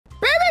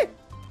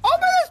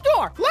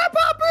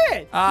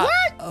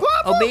What?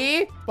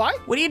 OB?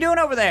 What? What are you doing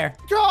over there?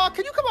 Dog,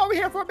 can you come over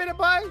here for a minute,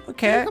 bud?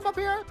 Okay. Can you come up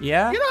here?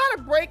 Yeah? You know how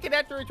to break and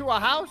enter into a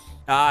house?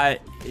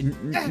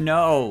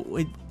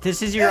 No.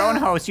 This is your own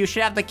house. You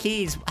should have the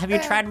keys. Have you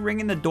tried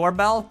ringing the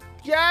doorbell?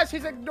 Yes,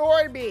 he's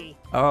ignoring me.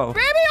 Oh.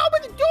 Baby,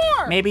 open the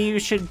door! Maybe you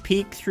should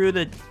peek through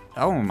the...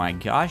 Oh my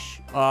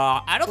gosh.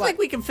 I don't think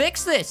we can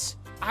fix this.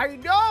 I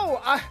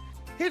know.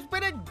 He's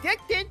been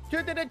addicted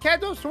to the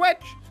Nintendo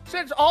Switch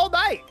since all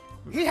night.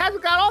 He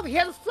hasn't got off. He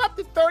hasn't slept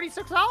in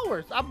 36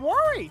 hours. I'm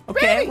worried.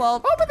 Okay, Baby, well,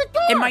 open the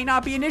door. It might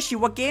not be an issue.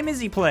 What game is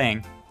he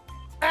playing?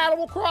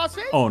 Animal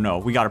Crossing. Oh no,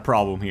 we got a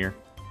problem here.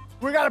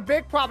 We got a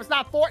big problem. It's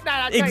not Fortnite.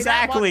 I'll tell you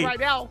that much right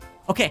now.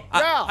 Okay,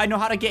 Yeah. I know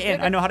how to get in.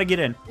 I know how to get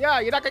in. Yeah,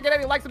 you're not gonna get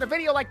any likes on the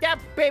video like that,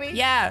 baby.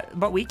 Yeah,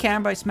 but we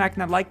can by smacking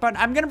that like button.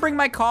 I'm gonna bring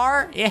my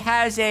car. It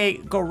has a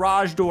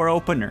garage door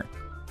opener.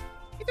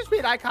 He just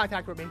made eye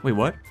contact with me. Wait,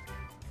 what?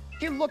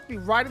 He looked me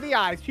right in the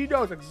eyes. He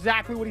knows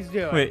exactly what he's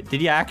doing. Wait, did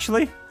you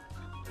actually?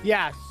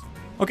 Yes.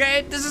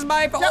 Okay, this is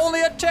my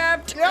only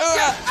attempt.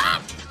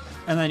 Yep.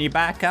 And then you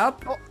back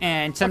up,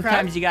 and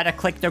sometimes you gotta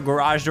click the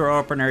garage door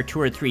opener 2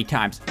 or 3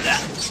 times.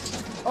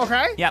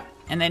 Okay. Yep,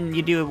 and then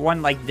you do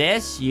one like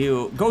this.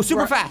 You go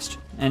super fast,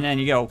 and then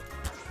you go,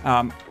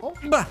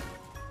 bah.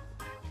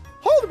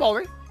 Hold him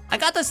over. I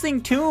got this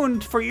thing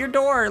tuned for your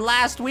door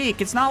last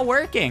week. It's not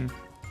working.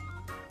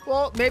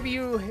 Well, maybe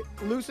you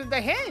loosened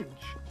the hinge.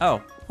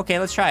 Oh, okay,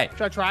 let's try it.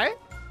 Should I try it?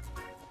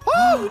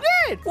 Oh, you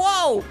did!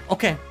 Whoa!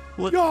 Okay.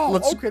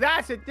 Okay,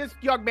 that's it. This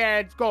young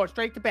man's going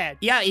straight to bed.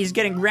 Yeah, he's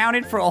getting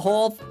grounded for a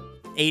whole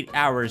 8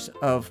 hours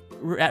of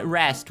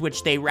rest,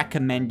 which they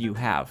recommend you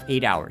have.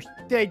 8 hours.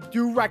 They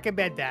do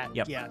recommend that.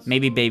 Yep. Yes.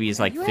 Maybe baby is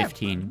like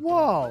 15.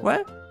 Whoa.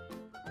 What?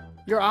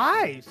 Your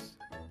eyes.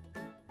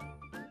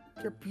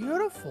 You're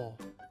beautiful.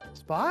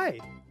 Spy.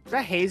 Is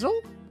that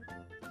Hazel?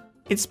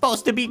 It's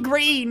supposed to be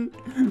green.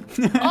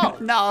 Oh.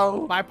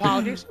 No. My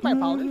apologies. My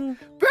apologies.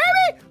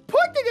 Baby,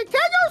 put the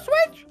Nintendo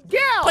Switch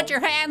down. Put your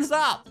hands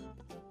up.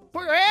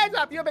 Put your hands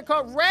up. You've been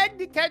called Red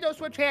Nintendo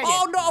Switch handed.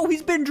 Oh, no.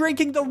 He's been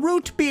drinking the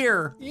root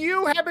beer.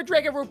 You have been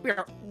drinking root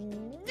beer.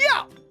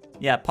 Yeah.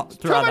 Yeah, Too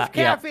throw much that.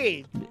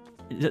 caffeine.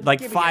 Yeah. Like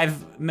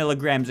 5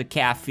 milligrams of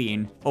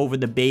caffeine over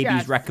the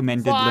baby's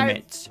recommended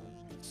limits.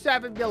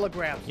 7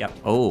 milligrams. Yep.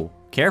 Oh,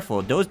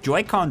 careful. Those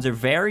Joy-Cons are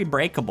very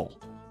breakable.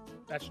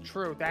 That's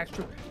true. That's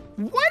true.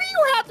 What do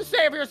you have to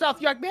say for yourself,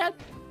 young man?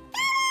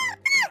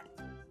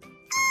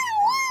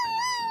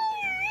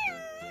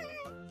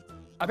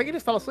 I think he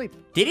just fell asleep.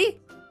 Did he?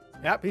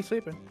 Yep, he's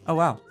sleeping. Oh,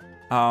 wow.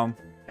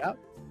 Yep.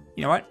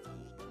 You know what?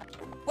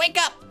 Wake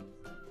up!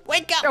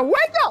 Wake up! Now wake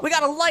up! We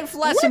got a life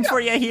lesson for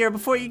you here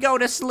before you go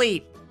to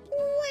sleep.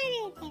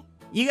 What is it?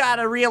 You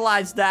gotta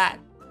realize that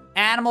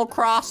Animal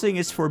Crossing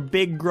is for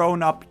big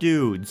grown-up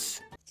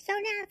dudes. So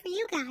now for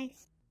you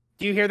guys.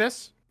 Do you hear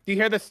this? Do you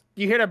hear this?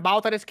 Do you hear the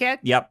mouth of this kid?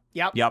 Yep.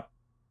 Yep. Yep.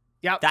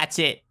 Yep. That's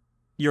it.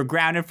 You're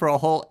grounded for a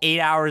whole 8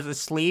 hours of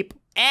sleep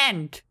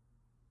and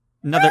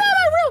another... You're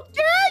not a real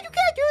dad. You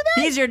can't do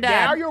that. He's your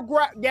dad.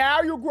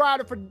 Now you're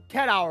grounded for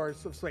 10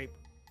 hours of sleep.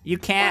 You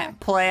can't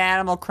play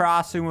Animal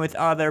Crossing with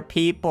other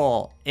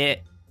people.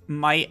 It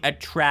might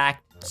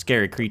attract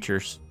scary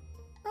creatures.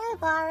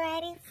 I've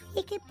already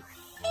freaking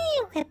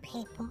played with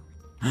people.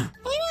 And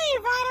I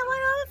invited one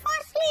over for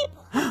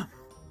sleep.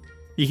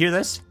 You hear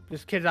this?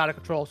 This kid's out of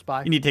control,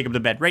 Spy. You need to take him to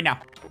bed right now.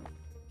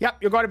 Yep,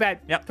 you're going to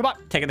bed. Yep. Come on.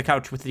 Taking the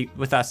couch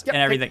with us Yep,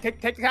 and everything.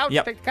 Take the couch.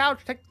 Yep. Take the couch.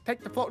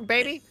 Take the floating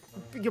baby.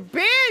 You're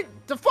being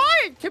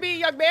defiant to me,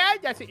 young man.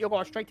 That's it. You're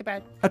going straight to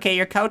bed. Okay,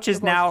 your couch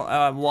is now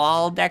a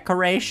wall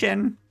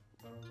decoration.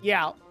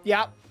 Yeah.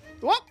 Yep.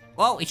 Whoop.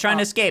 Whoa, he's trying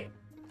to escape.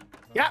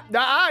 Yep.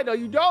 No,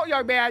 you don't,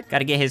 young man.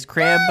 Gotta get his I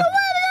crib. don't want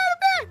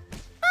to go to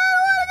bed. I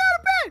don't want to go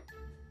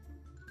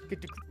to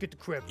bed. Get the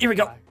crib. Here we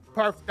go. Spy.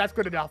 Perfect. That's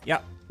good enough.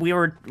 Yep, we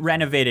were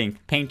renovating,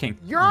 painting.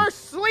 You're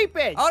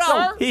sleeping. Oh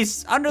no, sir.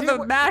 he's under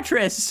the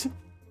mattress.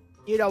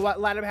 You know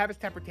what? Let him have his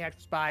temper tantrum,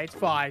 Spy. It's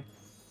fine.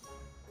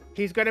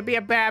 He's gonna be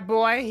a bad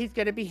boy. He's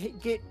gonna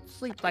get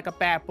sleep like a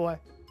bad boy.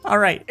 All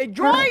right.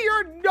 Enjoy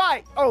your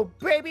night. Oh,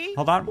 baby.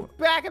 Hold on.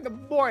 Back in the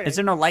morning. Is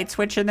there no light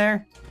switch in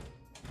there?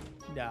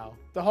 No.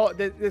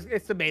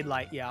 It's the main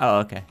light, yeah. Oh,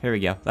 okay. Here we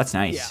go. That's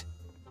nice. Yeah.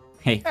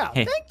 Hey, Yeah,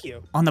 hey. thank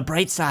you. On the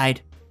bright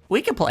side,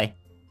 we can play.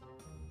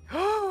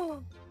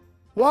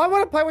 Well, I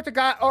want to play with the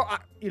guy. Oh,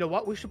 you know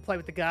what? We should play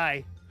with the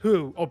guy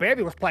who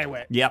baby was playing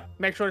with. Yep.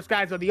 Make sure this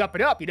guy's on the up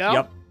and up, you know?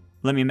 Yep.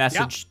 Let me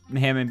message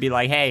him and be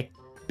like, hey,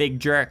 big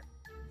jerk.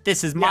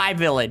 This is my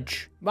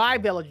village. My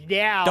village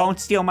now. Don't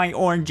steal my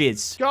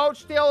oranges. Don't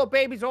steal a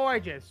baby's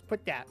oranges.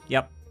 Put that.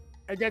 Yep.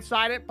 And then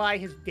sign it by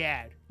his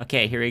dad.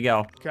 Okay, here we go.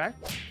 Okay.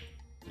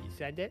 You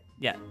send it.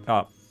 Yeah.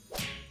 Oh.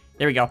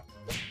 There we go.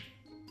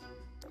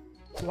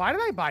 Why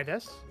did I buy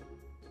this?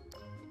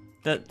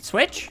 The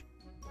switch?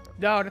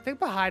 No, the thing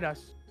behind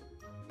us.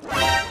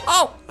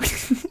 Oh!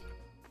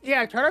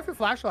 Yeah, turn off your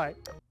flashlight.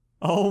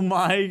 Oh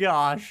my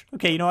gosh.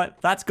 Okay, you know what?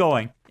 That's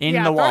going. In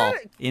Yeah, the throw wall.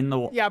 it- In the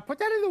wall. Yeah, put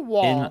that in the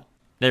wall.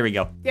 There we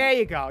go. There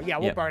you go. Yeah,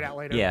 we'll Yeah. burn that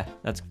later. Yeah,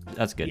 that's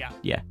good. Yeah.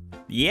 Yeah.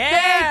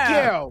 Yeah!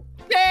 Thank you.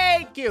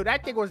 Thank fuck you.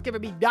 That thing was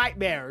giving me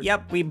nightmares.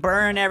 Yep, we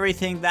burn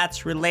everything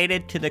that's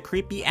related to the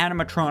creepy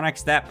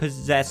animatronics that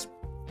possess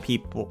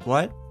people.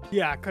 What?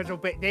 Yeah, because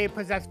they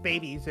possess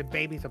babies, and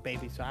babies are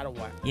babies, so I don't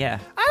want. Yeah.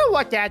 I don't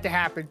want that to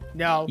happen.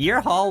 No.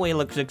 Your hallway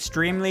looks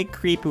extremely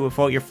creepy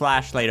without your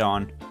flashlight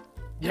on.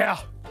 Yeah.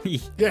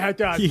 Yeah, it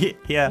does.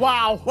 Yeah.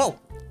 Wow. Whoa.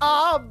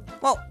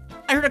 Whoa.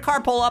 I heard a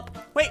car pull up.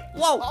 Wait,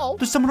 whoa. Uh-oh.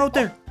 There's someone out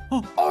there.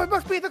 Oh, it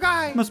must be the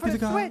guy. Must be the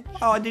guy.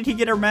 Oh, did he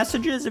get our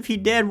messages? If he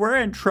did, we're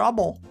in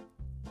trouble.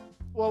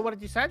 Well, what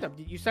did you send him?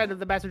 You sent him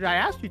the message I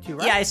asked you to,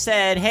 right? Yeah, I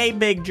said, hey,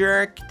 big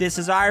jerk, this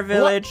is our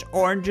village.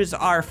 What? Oranges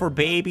are for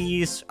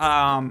babies.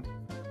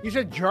 You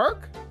said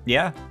jerk?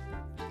 Yeah.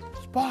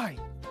 Spy.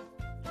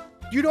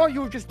 You know what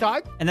you just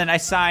done? And then I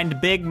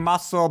signed big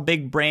muscle,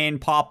 big brain,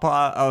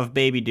 papa of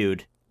baby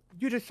dude.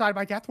 You just signed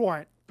my death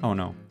warrant. Oh,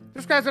 no.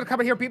 This guy's gonna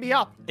come in here and beat me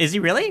up. Is he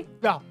really?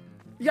 No.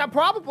 Yeah,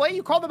 probably.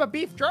 You called him a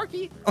beef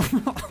jerky.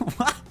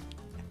 What?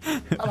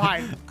 I'm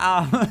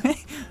hiding.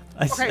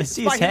 I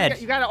see his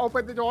head. You gotta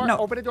open the door. No.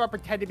 Open the door and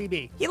pretend to be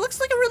me. He looks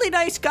like a really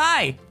nice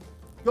guy.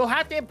 You'll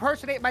have to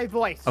impersonate my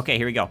voice. Okay,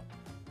 here we go.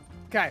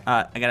 Okay.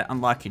 I gotta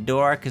unlock your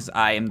door because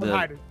I am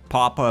the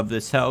papa of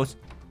this house.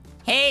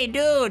 Hey,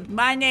 dude,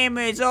 my name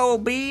is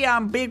OB.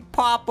 I'm Big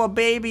Papa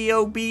Baby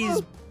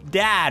OB's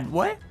dad.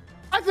 What?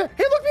 He looked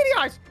me in the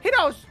eyes. He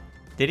knows.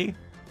 Did he?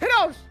 He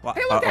knows. What?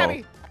 He looked at me.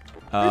 He's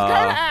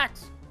carrying an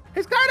axe.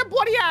 He's carrying a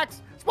bloody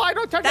axe. Spy,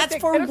 don't touch that thing.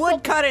 That's for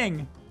wood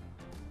cutting.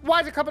 Why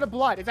is it covered in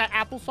blood? Is that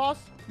applesauce?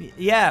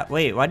 Yeah,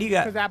 wait, why do you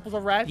got... Because apples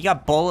are red? You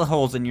got bullet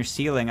holes in your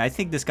ceiling. I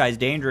think this guy's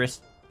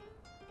dangerous.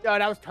 No,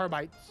 that was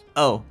termites.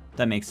 Oh,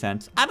 that makes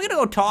sense. I'm gonna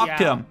go talk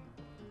to him.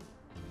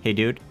 Hey,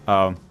 dude,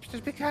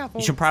 just be careful.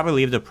 you should probably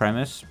leave the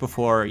premise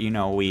before, you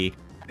know, we...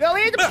 No,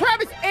 leave the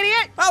premise,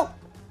 idiot! Oh!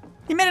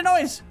 He made a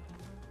noise!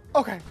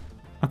 Okay.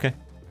 Okay.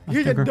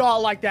 You did not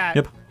like that.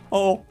 Yep.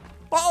 Oh.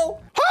 Oh!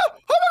 Oh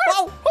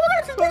my god!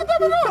 Oh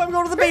my god! I'm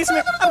going to the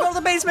basement! I'm going to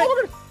the basement! Oh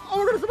my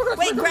god!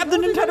 Wait, grab the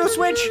Nintendo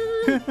Switch!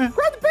 Grab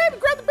the baby!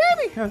 Grab the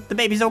baby! The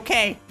baby's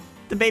okay.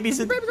 The baby's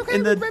in okay.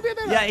 the...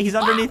 Yeah, he's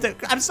underneath the...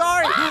 I'm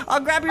sorry! I'll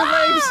grab your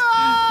legs!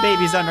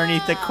 Baby's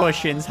underneath the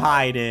cushions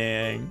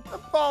hiding. I'm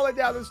falling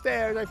down the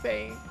stairs, I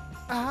think.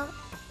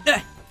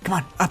 Come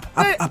on, up.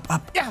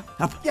 Yeah.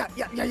 Up.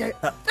 Yeah.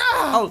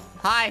 Oh,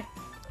 hi.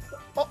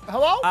 Oh,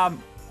 hello?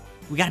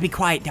 We gotta be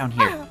quiet down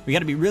here. We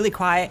gotta be really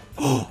quiet.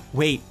 Oh,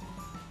 wait.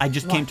 I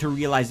just came to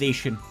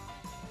realization.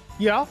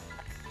 Yeah?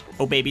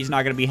 Oh, baby's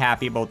not gonna be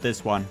happy about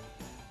this one.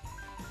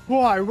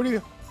 Why? What do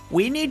you...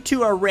 We need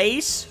to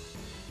erase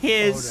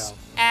his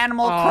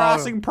Animal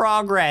Crossing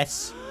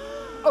progress.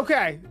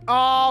 Okay,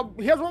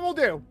 here's what we'll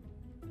do.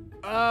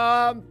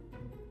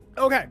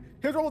 Okay,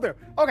 here's what we'll do.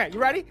 Okay, you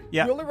ready?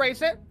 Yeah. We'll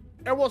erase it,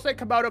 and we'll say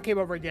Komodo came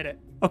over and did it.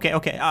 Okay.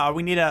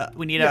 We need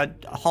a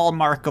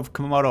hallmark of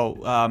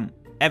Komodo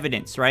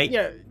evidence, right?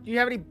 Yeah. Do you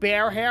have any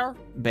bear hair?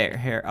 Bear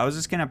hair. I was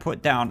just gonna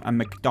put down a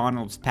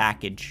McDonald's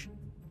package.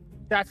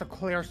 That's a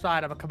clear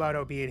sign of a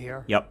Komodo being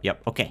here.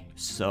 Yep. Okay.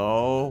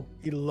 So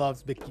He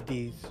loves Mickey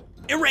D's.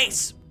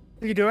 erase.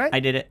 Did you do it? I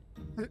did it.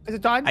 Is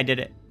it done? I did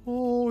it.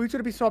 Oh, he's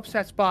gonna be so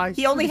upset, Spy.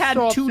 He only had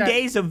 2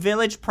 days of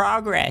village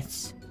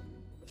progress.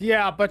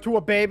 Yeah, but to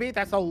a baby,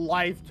 that's a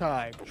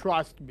lifetime.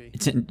 Trust me.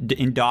 It's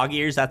in dog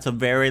years. That's a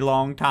very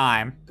long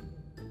time.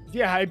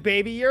 Yeah, in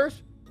baby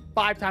years,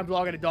 5 times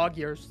longer than dog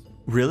years.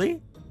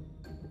 Really?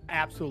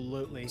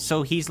 Absolutely.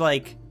 So he's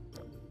like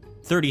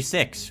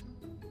 36.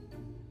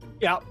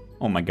 Yep.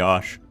 Oh my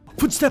gosh.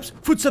 Footsteps!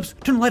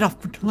 Turn the light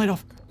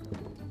off.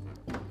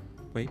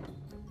 Wait.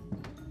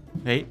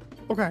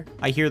 Okay.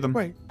 I hear them.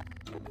 Wait.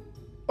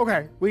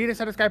 Okay, we need to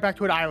send this guy back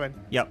to an island.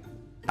 Yep.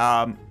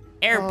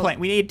 Airplane.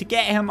 We need to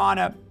get him on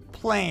a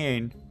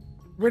plane.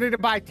 We need to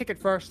buy a ticket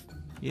first.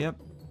 Yep.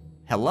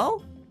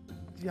 Hello?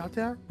 Is he out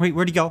there? Wait,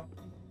 where'd he go?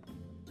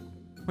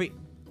 Wait.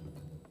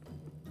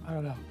 I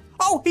don't know.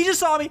 Oh, he just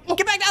saw me.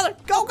 Get back down there.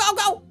 Go.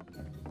 Oh,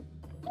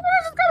 he's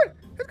coming.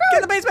 Get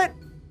in the basement.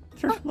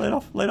 Sure, light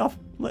off.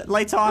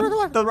 Lights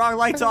on. The wrong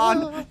light's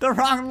on. The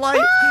wrong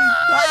light.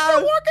 It's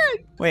not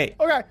working. Wait.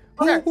 Okay.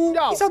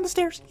 No. He's on the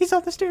stairs.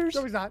 No,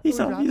 he's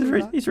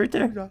not. He's right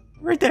there.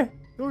 Right there.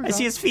 No, I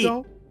see his feet.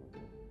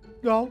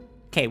 No.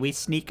 Okay, we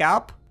sneak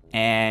up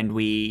and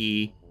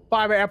we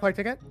Buy an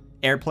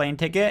airplane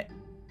ticket.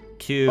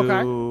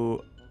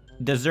 To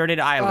deserted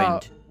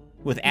island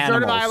with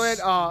animals. Deserted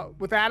island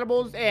with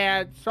animals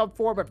and some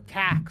form of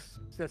tax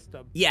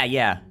system.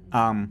 Yeah.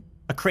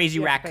 A crazy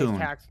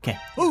raccoon. Okay.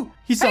 Oh,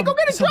 go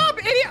get a job,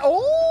 idiot!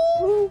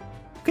 Oh.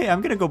 Okay, I'm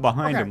gonna go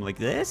behind him like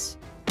this.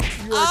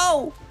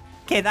 Oh.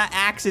 Okay, that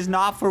axe is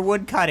not for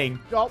wood cutting.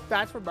 Nope,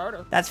 that's for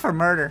murder. That's for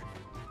murder.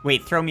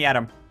 Wait, throw me at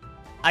him.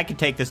 I can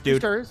take this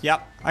dude.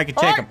 Yep, I can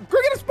take him. Go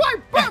get a spy!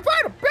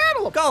 Fight him!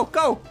 Battle him!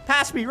 Go!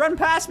 Pass me! Run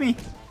past me!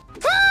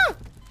 Ah!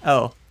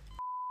 Oh.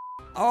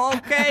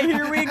 Okay,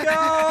 here we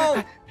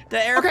go!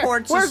 The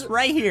airport's just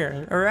right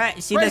here. All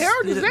right, see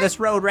this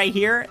road right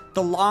here?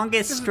 The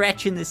longest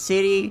stretch in the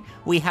city.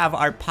 We have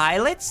our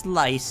pilot's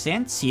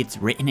license. See, it's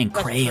written in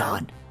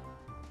crayon.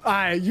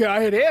 Yeah,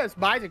 it is.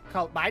 Mine's a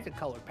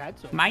colored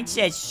pencil. Mine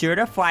says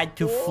certified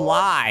to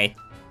fly.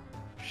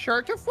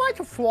 shirt to fly?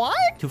 To fly?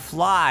 To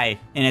fly,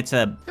 and it's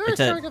a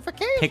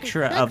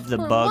picture of the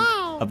bug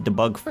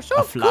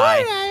a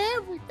fly.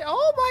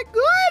 Oh my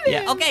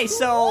goodness! Yeah. Okay,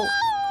 so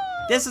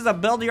this is a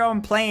build your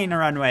own plane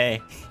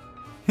runway.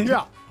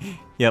 Yeah.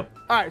 Yep.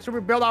 All right, so we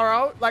build our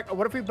own. Like,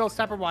 what if we build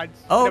separate ones?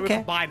 Oh,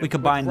 okay. We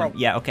combine them.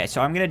 Yeah. Okay.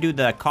 So I'm gonna do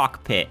the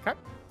cockpit. Okay.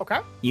 Okay.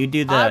 You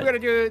do the. I'm gonna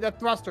do the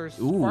thrusters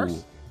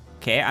first.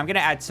 Okay. I'm gonna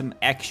add some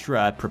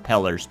extra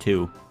propellers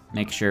too.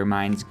 Make sure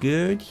mine's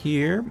good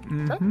here.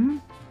 Mm-hmm.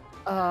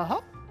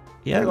 Uh-huh.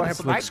 Yeah,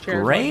 this looks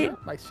great.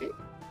 My seat.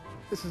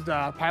 This is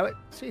the pilot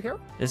seat here.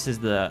 This is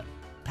the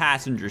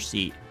passenger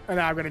seat. And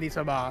I'm gonna need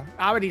some. I'm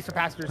gonna need some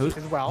passenger seats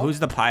as well. Who's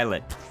the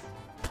pilot?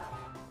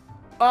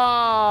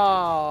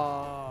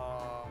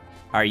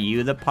 Are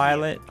you the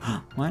pilot?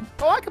 What?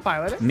 Oh, I can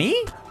pilot it.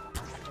 Me?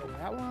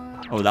 That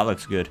one. Oh, that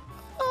looks good.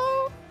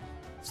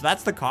 So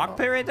that's the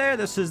cockpit right there.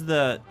 This is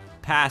the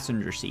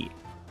passenger seat.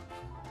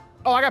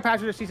 Oh, I got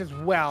passenger seats as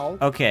well.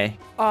 Okay.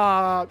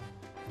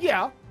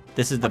 Yeah.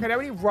 This is the. Okay, now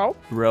we need rope.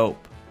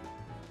 Rope.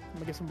 I'm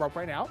gonna get some rope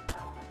right now.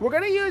 We're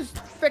gonna use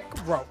thick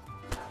rope.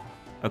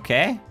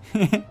 Okay.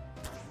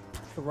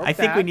 I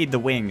think we need the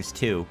wings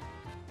too.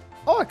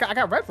 Oh, I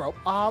got red rope.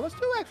 Let's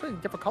do actually a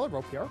different color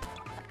rope here.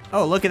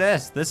 Oh, look at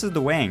this. This is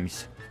the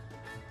wings.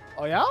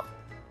 Oh, yeah?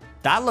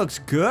 That looks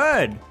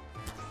good.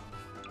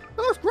 That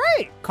looks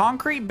great.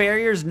 Concrete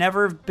barriers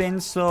never been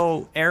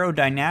so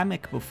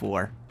aerodynamic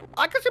before.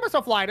 I can see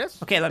myself flying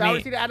this. Okay, let now me... we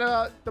just need to add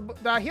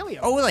the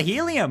helium. Oh, the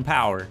helium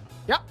power.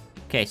 Yep.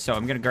 Okay, so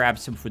I'm going to grab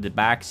some for the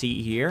back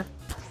seat here.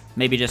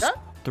 Maybe just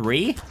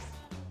 3.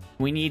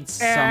 We need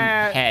some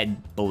head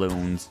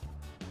balloons.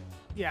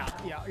 Yeah.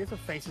 Get some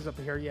faces up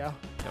here, yeah.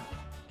 Yep.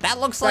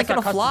 That looks like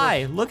it'll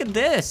fly. Look at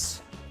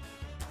this.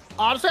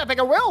 Honestly, I think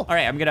it will. All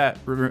right, I'm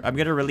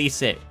gonna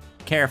release it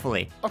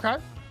carefully. Okay.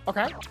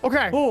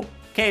 Oh,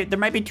 okay. There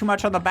might be too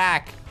much on the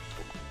back.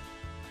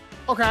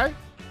 Okay.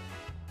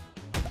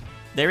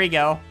 There we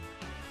go.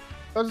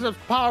 Those are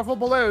powerful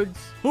balloons.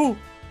 Ooh.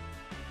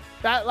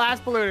 That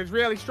last balloon is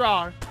really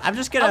strong. I'm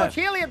just gonna. How much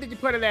helium did you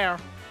put in there?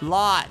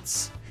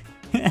 Lots.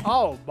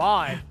 Oh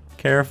my.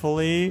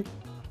 Carefully.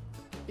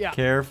 Yeah.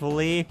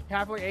 Carefully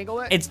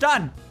angle it. It's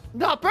done.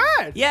 Not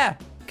bad. Yeah.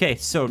 Okay,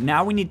 so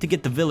now we need to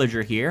get the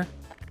villager here.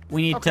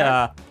 We need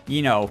to,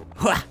 you know,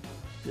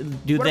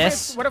 do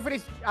this. What if it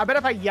is? I bet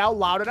if I yell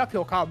loud enough,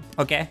 he'll come.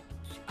 Okay.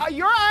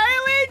 Your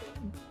island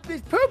is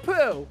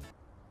poo-poo.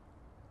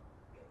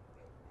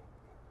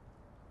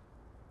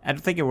 I don't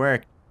think it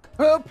worked.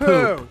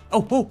 Poo-poo.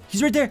 Oh,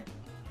 he's right there.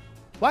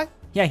 What?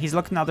 Yeah, he's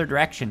looking the other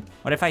direction.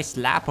 What if I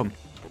slap him?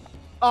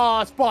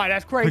 Oh, Spy,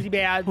 that's crazy,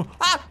 man.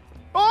 Ah!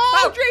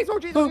 Oh, jeez.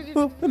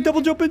 I'm double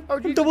jumping.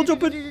 I'm double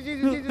jumping.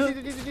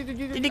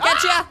 Did he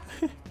catch ya?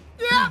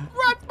 Yeah,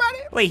 run, buddy.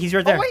 Wait, he's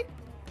right there. Oh,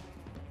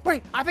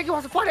 wait, I think he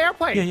wants to fly an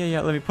airplane. Yeah.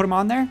 Let me put him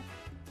on there.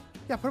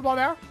 Yeah, put him on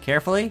there.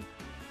 Carefully.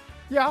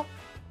 Yeah.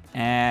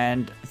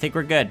 And I think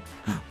we're good.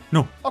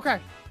 No.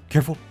 Okay.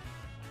 Careful.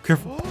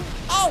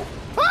 Oh!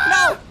 Ah!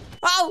 No!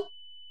 Oh!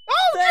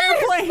 Oh, the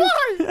airplane!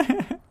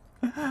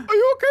 Are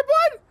you okay,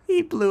 bud?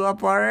 He blew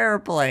up our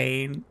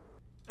airplane.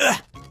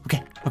 Ugh.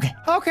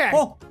 Okay.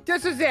 Oh!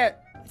 This is it.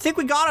 I think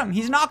we got him.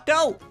 He's knocked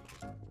out.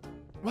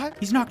 What?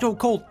 He's knocked out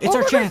cold. It's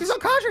our chance. He's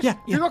unconscious. Yeah.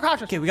 He's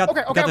unconscious. Okay, we got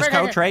this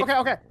couch, right?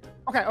 Okay.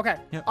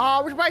 Yep.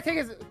 We should probably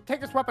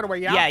take this weapon away,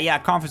 yeah? Yeah,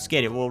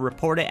 confiscate it. We'll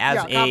report it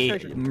as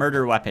a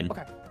murder weapon.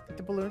 Okay. Get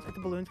the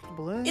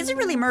balloons. Is it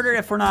really murder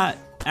if we're not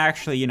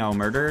actually, you know,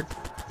 murdered?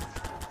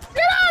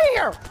 Get out of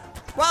here!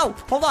 Whoa,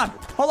 hold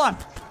on.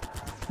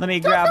 Let me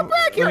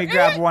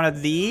grab one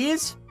of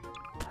these.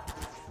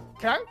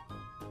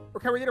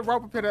 Okay, we need to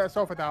rope it to the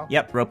sofa, though.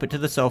 Yep, rope it to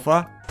the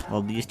sofa.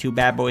 Hold these two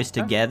bad boys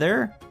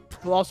together.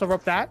 We'll also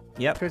rope that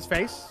to his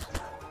face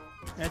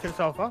and to the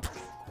sofa.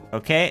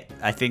 Okay,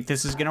 I think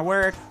this is gonna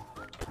work.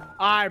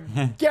 I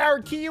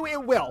guarantee you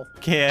it will.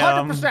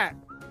 100%.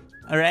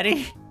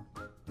 Ready?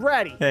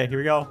 Ready. Okay, here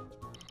we go.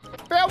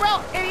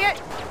 Farewell,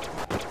 idiot!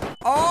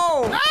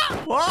 Oh! Ah!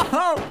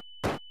 Whoa!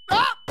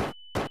 Ah!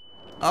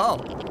 Oh.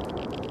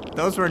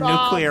 Those were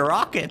nuclear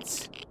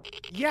rockets.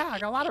 Yeah, I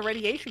got a lot of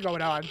radiation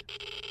going on.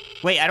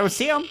 Wait, I don't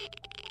see them.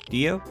 Do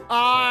you?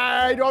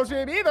 I don't see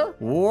him either.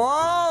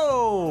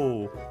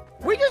 Whoa!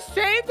 We just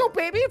saved a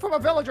baby from a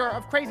villager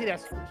of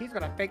craziness. He's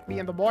gonna thank me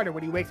in the morning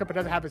when he wakes up and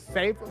doesn't have his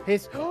save.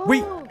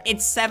 Wait,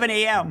 it's 7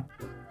 a.m.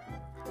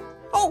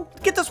 Oh,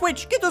 get the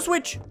switch!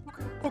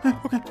 Okay,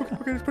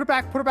 just put it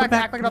back.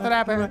 Act like nothing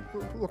happened.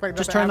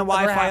 Just turn the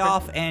Wi-Fi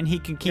off and he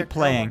can keep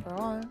playing.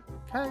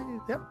 Okay,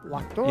 yep,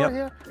 lock the door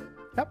here.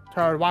 Yep,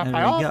 turn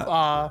Wi-Fi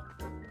off.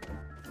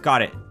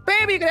 Got it.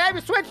 Baby, you can have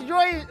your switch.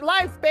 Enjoy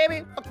life,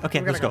 baby.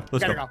 Okay, let's go. We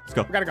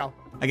gotta go.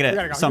 I get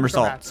it.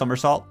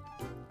 Somersault.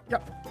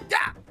 Yep.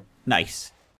 Yeah. Nice.